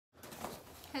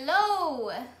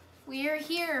Hello! We are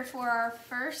here for our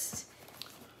first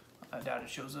I doubt it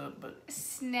shows up, but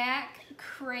snack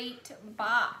crate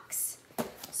box.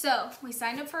 So, we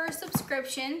signed up for a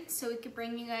subscription so we could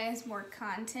bring you guys more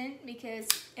content because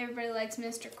everybody likes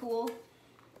Mr. Cool.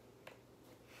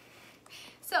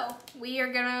 So, we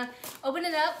are gonna open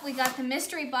it up. We got the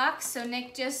mystery box, so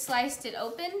Nick just sliced it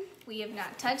open. We have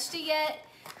not touched it yet.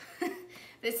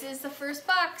 This is the first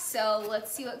box, so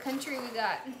let's see what country we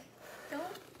got. I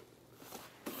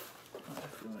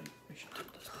feel like we should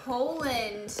take this down.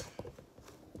 Poland.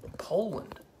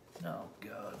 Poland? Oh,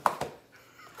 God.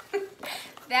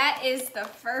 That is the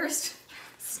first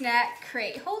snack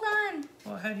crate. Hold on.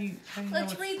 Well, how do you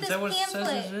Let's know read is this that what pamphlet.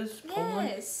 it says it is? Poland?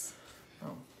 Yes.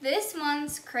 Oh. This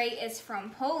month's crate is from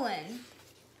Poland.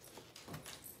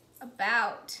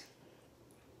 About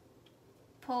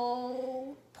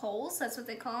Poles, that's what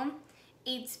they call them.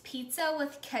 Eats pizza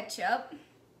with ketchup.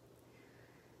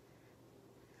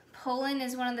 Poland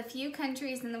is one of the few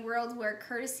countries in the world where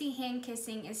courtesy hand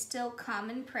kissing is still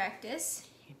common practice.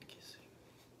 Hand kissing.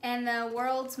 And the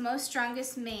world's most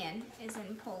strongest man is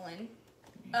in Poland.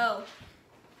 Oh,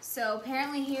 so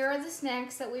apparently here are the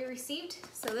snacks that we received.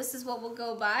 So this is what we'll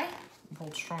go by.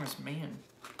 World's strongest man.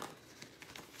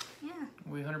 Yeah.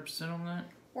 Are we 100% on that?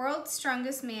 World's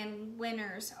strongest man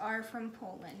winners are from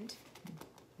Poland.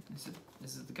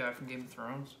 Is it the guy from Game of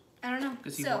Thrones? I don't know.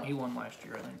 Because So he won last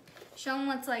year, I think. show them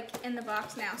what's like in the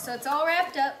box now. So it's all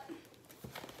wrapped up.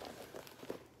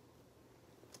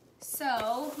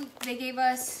 So they gave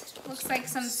us, looks like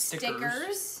some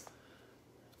stickers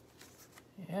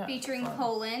Yeah. featuring fun.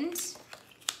 Poland.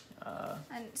 A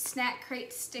snack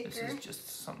crate sticker. This is just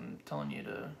something telling you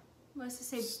to What does it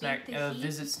say? Beat the heat?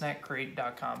 visit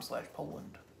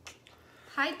snackcrate.com/Poland.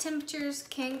 High temperatures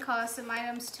can cause some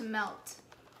items to melt.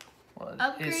 Well, it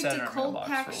Upgrade sat in to our cold mailbox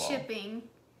pack for a while. shipping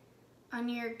on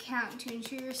your account to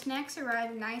ensure your snacks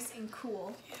arrive nice and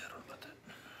cool. Yeah, I don't know about that.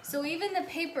 So even the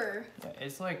paper, Yeah,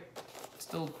 it's like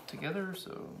still together,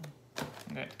 so I'm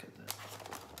gonna have to cut this.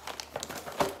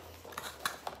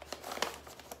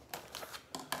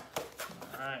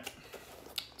 Alright.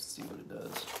 Let's see what it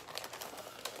does.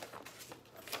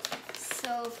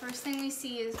 so first thing we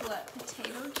see is what?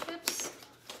 Potato chips?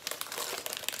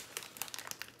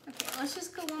 Okay, let's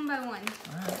just go one by one.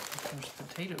 Alright, there's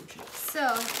potato chips.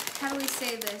 So, how do we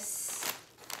say this?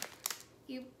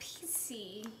 You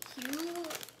pizzi.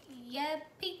 Yeah,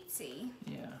 pizzi.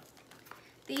 Yeah.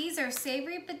 These are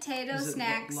savory potato Is it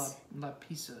snacks. La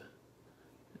Pizza.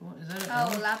 What is that?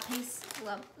 Oh, la pizza.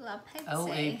 Lapsy.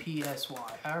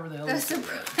 However the hell The you say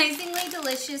that. surprisingly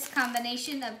delicious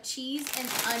combination of cheese and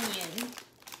onion.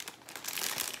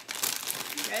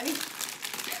 You ready?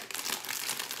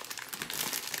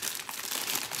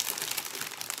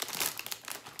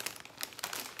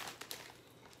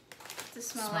 Does it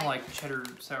Smell like cheddar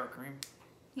sour cream.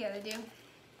 Yeah, they do.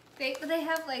 They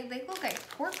have like, they look like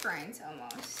pork rinds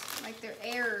almost. Like they're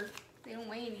air, they don't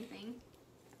weigh anything.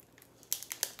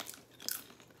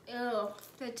 Ew,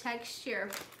 the texture.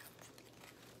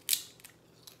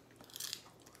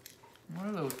 What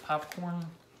are those popcorn?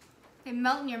 They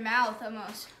melt in your mouth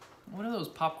almost. What are those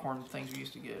popcorn things we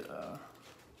used to get?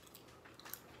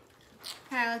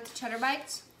 Kind of like the cheddar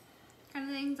bites kind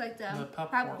of things, like the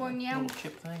popcorn, yeah. little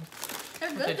chip thing. They're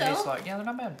What good they though. taste like? Yeah, they're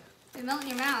not bad. They melt in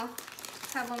your mouth.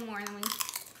 Let's have one more and then we...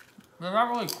 They're not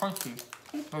really crunchy.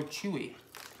 They're chewy.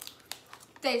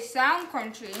 They sound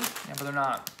crunchy. Yeah, but they're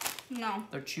not. No.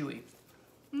 They're chewy.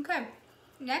 Okay.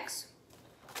 Next.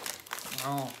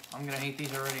 Oh, I'm gonna hate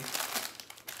these already.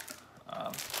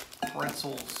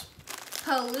 Pretzels.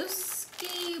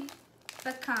 Paluski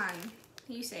Bacon.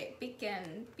 You say it.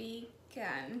 Bacon.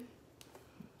 Bacon.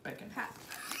 Bacon. Pa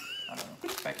I don't know.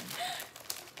 Bacon.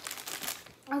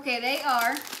 Okay, they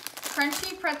are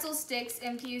crunchy pretzel sticks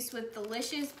infused with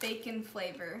delicious bacon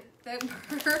flavor. The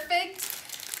perfect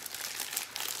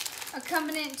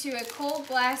accompaniment to a cold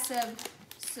glass of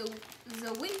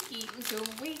Zawiki.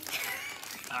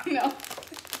 No. Yeah,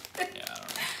 I don't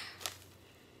know.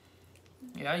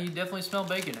 Yeah, you definitely smell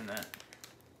bacon in that.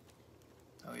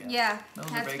 Oh yeah. Yeah, Those are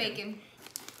that's bacon. bacon.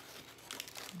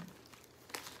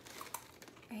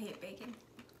 I hate bacon.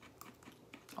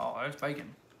 Oh, that's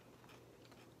bacon.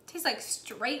 Tastes like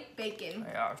straight bacon.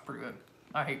 Yeah, it's pretty good.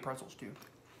 I hate pretzels too.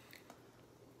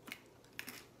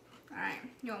 Alright,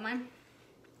 you want mine?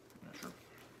 Yeah,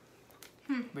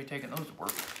 sure. Be taking those to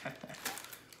work.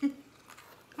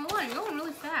 Hold on, you're going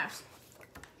really fast.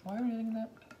 Why are you thinking that?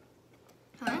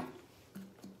 Huh?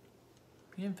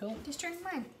 You didn't fill it? Just drink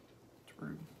mine. It's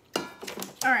rude.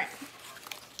 Alright.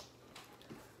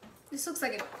 This looks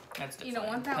like a... That's You don't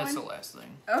want that That's one? the last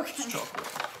thing. Okay. It's chocolate.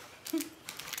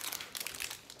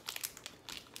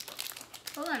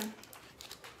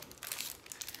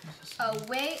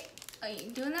 Are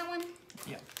you doing that one?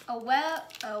 Yeah.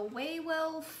 A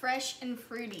Waywell Fresh and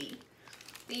Fruity.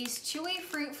 These chewy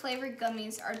fruit flavored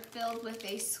gummies are filled with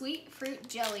a sweet fruit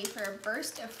jelly for a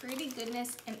burst of fruity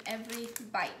goodness in every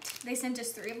bite. They sent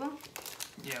us 3 of them.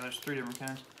 Yeah, there's 3 different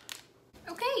kinds.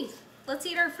 Okay, let's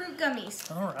eat our fruit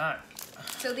gummies. All right.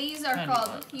 So these are Kinda called,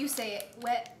 fun. you say it,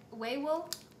 Waywell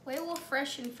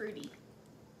Fresh and Fruity.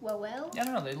 Well. Yeah, I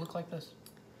don't know. They look like this.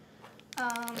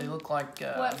 They look like.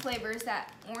 What flavor is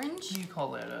that? What Orange? do you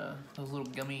call that? Those little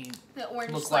gummy. The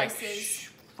orange Look slices.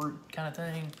 like fruit kind of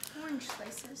thing. Orange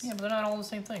slices. Yeah, but they're not all the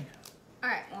same thing. All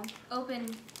right, well,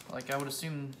 open Like I would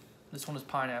assume this one is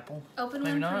pineapple. Open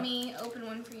Maybe one for not. me, open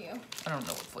one for you. I don't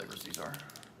know what flavors these are.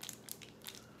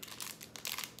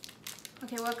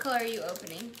 Okay, what color are you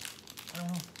opening? I don't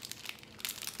know.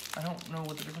 I don't know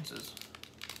what the difference is.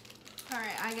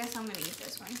 Alright, I guess I'm gonna eat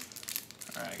this one.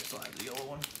 Alright, I guess I'll have the yellow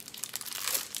one.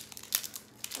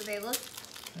 So they look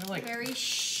They're like. they're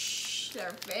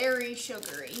very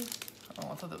sugary.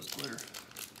 Oh, I thought that was glitter.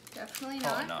 Definitely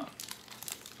Probably not. not.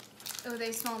 Oh,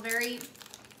 they smell very,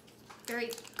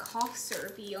 very cough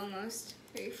syrupy almost.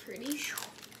 Very fruity.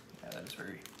 Yeah, that is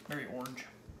very, very orange.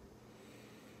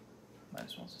 Mine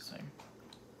smells the same.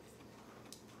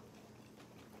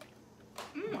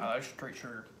 Wow, that's straight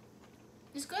sugar.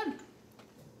 It's good.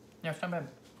 Yeah, it's not bad. I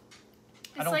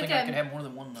It's don't like think I could have more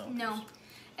than one though. No.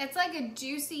 It's like a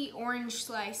juicy orange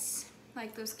slice.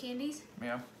 Like those candies.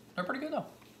 Yeah, they're pretty good though.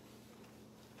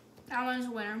 That one's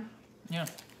a winner. Yeah.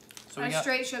 So That's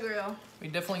straight sugar though. we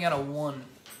definitely got a 1.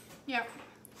 Yep.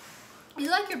 You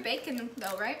like your bacon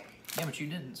though, right? Yeah, but you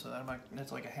didn't, so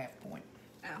that's like a half point.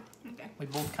 Oh, okay. We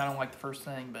both kind of liked the first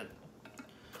thing, but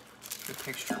the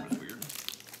texture was weird.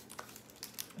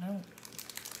 No.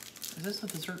 Is this a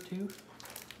dessert too?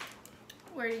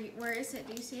 Where is it?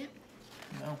 Do you see it?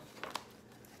 No.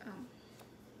 Oh.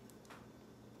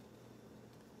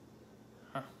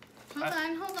 Huh.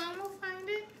 Hold on, we'll find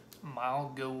it.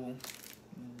 Malgo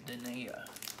Denea.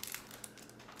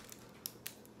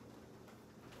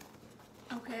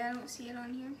 Okay, I don't see it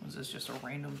on here. Was this just a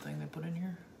random thing they put in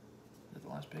here? At the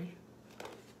last page?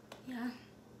 Yeah.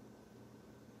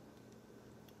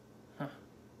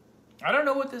 I don't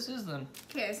know what this is then.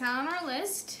 Okay, it's not on our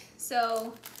list,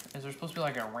 so Is there supposed to be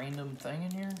like a random thing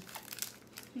in here?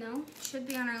 no, it should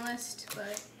be on our list,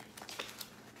 but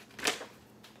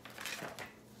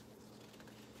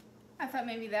I thought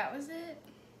maybe that was it.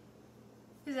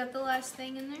 Is that the last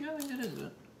thing in there? Yeah, I think that is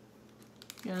it.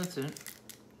 Yeah, that's it.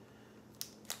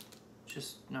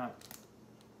 Just not.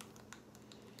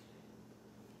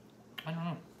 I don't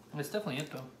know. It's definitely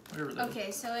it though. Whatever that is.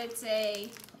 Okay, so it's a.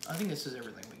 I think this is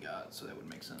everything we got, so that would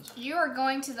make sense. You are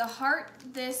going to heart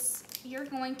this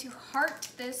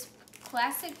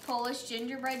classic Polish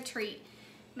gingerbread treat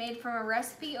made from a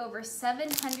recipe over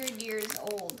 700 years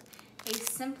old. A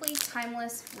simply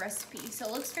timeless recipe. So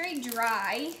it looks very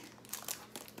dry.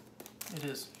 It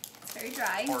is. It's very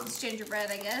dry. Hard. It's gingerbread,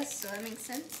 I guess, so that makes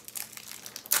sense.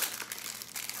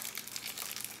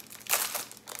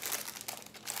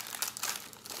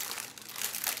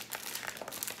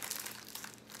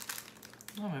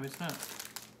 Oh, maybe it's not.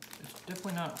 It's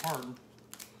definitely not hard.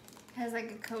 It has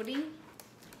like a coating.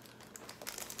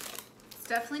 It's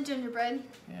definitely gingerbread.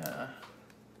 Yeah.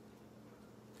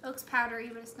 It looks powdery,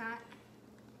 but it's not.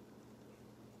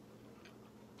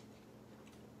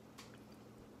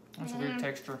 That's a weird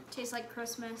texture. Tastes like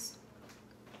Christmas.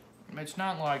 It's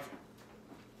not like,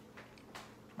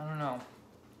 I don't know.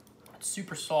 It's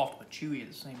super soft but chewy at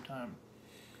the same time.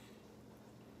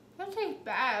 It doesn't taste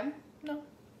bad. No.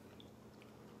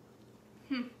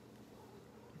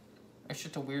 It's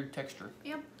just a weird texture.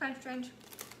 Yep, kind of strange.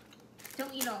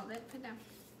 Don't eat all of it. Put it down.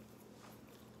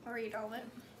 Or eat all of it.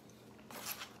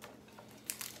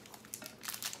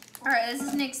 Alright, this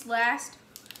is Nick's last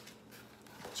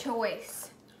choice.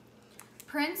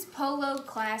 Prince Polo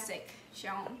Classic.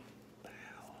 Show 'em.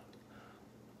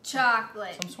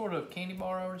 Chocolate. Some sort of candy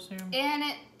bar, I would assume. And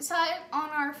it's on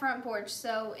our front porch,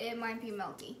 so it might be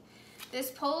melty.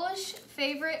 This Polish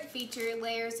favorite feature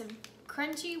layers of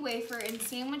crunchy wafer and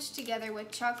sandwiched together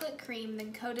with chocolate cream,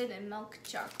 then coated in milk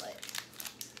chocolate.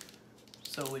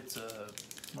 So it's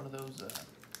one of those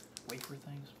wafer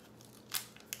things.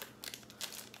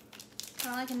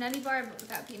 Kind of like a nutty bar, but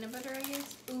without peanut butter, I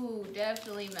guess. Ooh,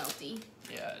 definitely melty.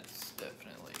 Yeah, it's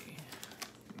definitely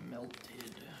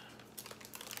melted.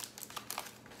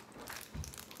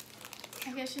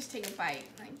 I guess just take a bite.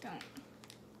 Like, don't.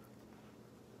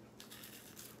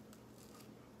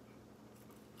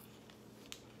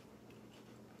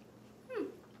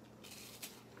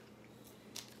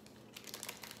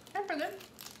 That's pretty good.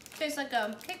 Tastes like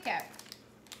a Kit Kat.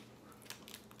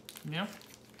 Yeah.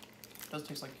 Does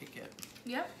taste like Kit Kat.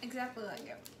 Yep, exactly like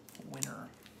it. Winner.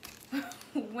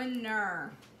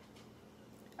 Winner.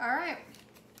 All right.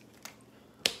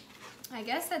 I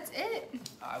guess that's it.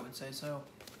 I would say so.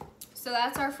 So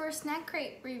that's our first snack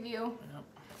crate review. Yep.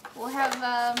 We'll have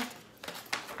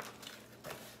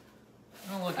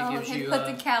Oh, look, it gives they you put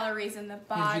the calories in the gives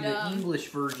bottom. you the English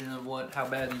version of how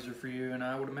bad these are for you, and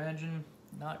I would imagine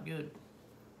not good.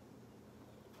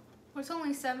 Well, it's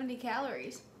only 70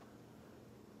 calories.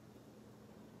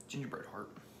 Gingerbread heart.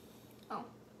 Oh.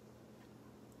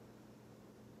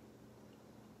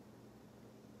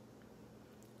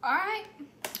 All right.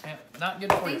 Yeah, not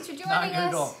good for Thanks you. for Not joining good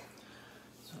us. at all.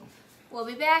 So, We'll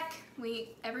be back.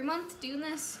 Every month doing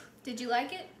this. Did you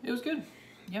like it? it was good.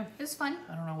 Yeah. It was fun.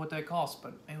 I don't know what that cost,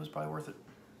 but it was probably worth it.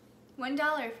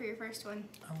 $1 for your first one.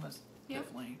 Unless Yep.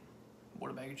 definitely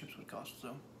what a bag of chips would cost.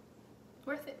 So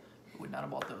Worth it. would not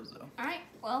have bought those though. All right.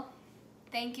 Well,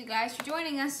 thank you guys for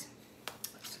joining us.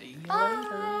 See you Bye.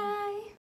 later.